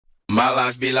My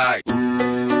life be like, yeah.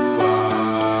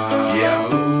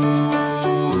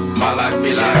 My life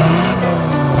be like,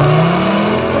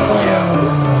 yeah.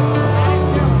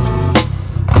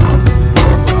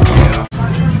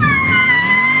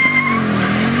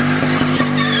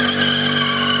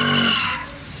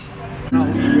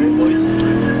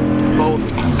 Both.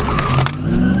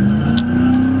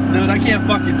 Dude, I can't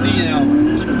fucking see you now.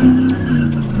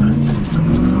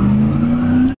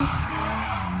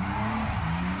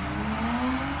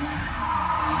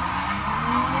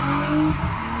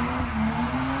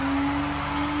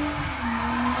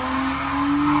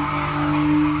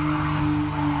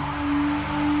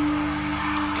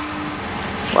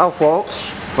 Well,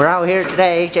 folks, we're out here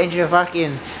today changing the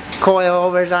fucking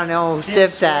coilovers on the old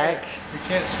CivTech. You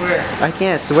can't swear. I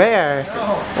can't swear.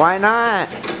 No. Why not?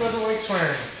 He doesn't like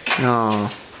swearing.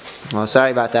 No. Well, sorry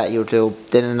about that,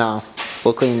 YouTube. Didn't know.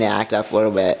 We'll clean the act up a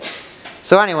little bit.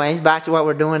 So anyways, back to what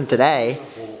we're doing today.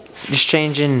 Just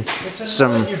changing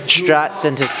some struts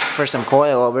for some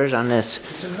coilovers on this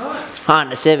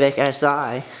Honda Civic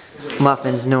SI.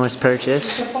 Muffin's newest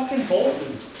purchase. It's a fucking bolt.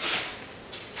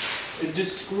 It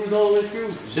just screws all the way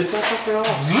through. Zip that fucker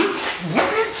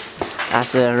off.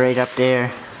 That's right up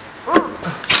there.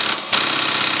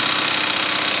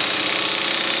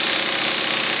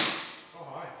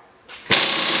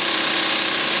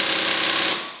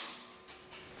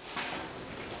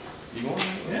 You going?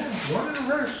 Yeah, going in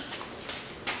reverse.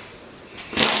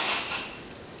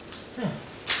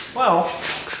 Well,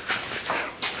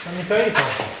 let me tell you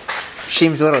something.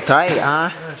 Seems a little tight, huh?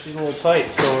 Yeah, she's a little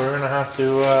tight, so we're gonna have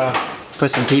to Put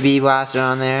some PB blaster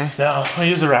on there. no, I'll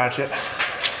use a ratchet.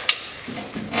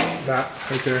 That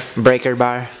right there. Breaker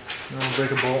bar. And I'll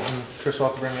break a bolt, and Chris will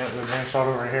have to bring out the branch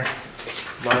auto right here.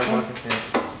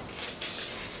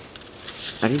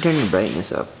 How do you turn your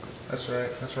brightness up? That's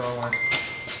right. That's the wrong one.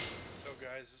 So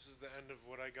guys, this is the end of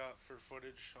what I got for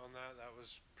footage on that. That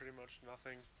was pretty much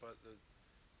nothing, but the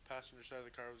passenger side of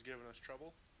the car was giving us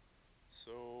trouble.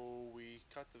 So we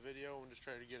cut the video and just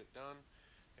tried to get it done.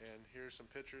 And here's some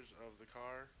pictures of the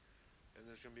car. And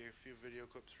there's going to be a few video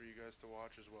clips for you guys to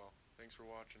watch as well. Thanks for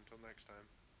watching. Until next time.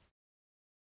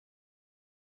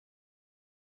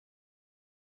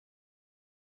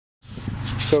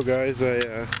 So guys,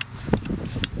 that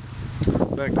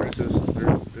Chris is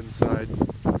inside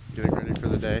getting ready for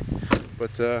the day,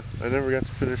 but I never got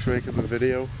to finish making the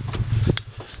video,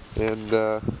 and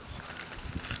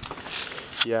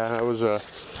yeah, that was a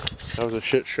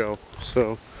shit show.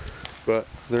 So, but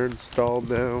they're installed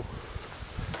now,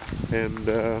 and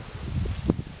it's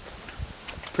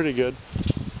pretty good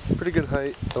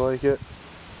height. I like it.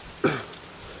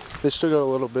 They still got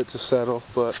a little bit to settle,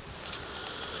 but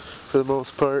for the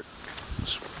most part,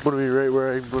 it's going to be right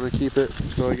where I'm going to keep it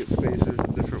until I get spacers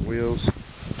and different wheels.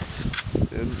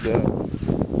 And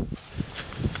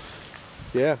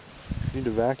yeah, need to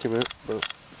vacuum it,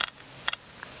 but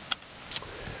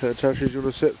that's how she's going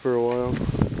to sit for a while.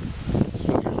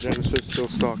 Spencer's Genesis still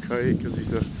stock height because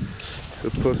he's a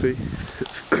pussy.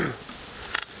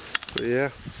 But yeah,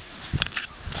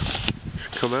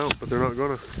 should come out, but they're not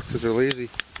going to because they're lazy.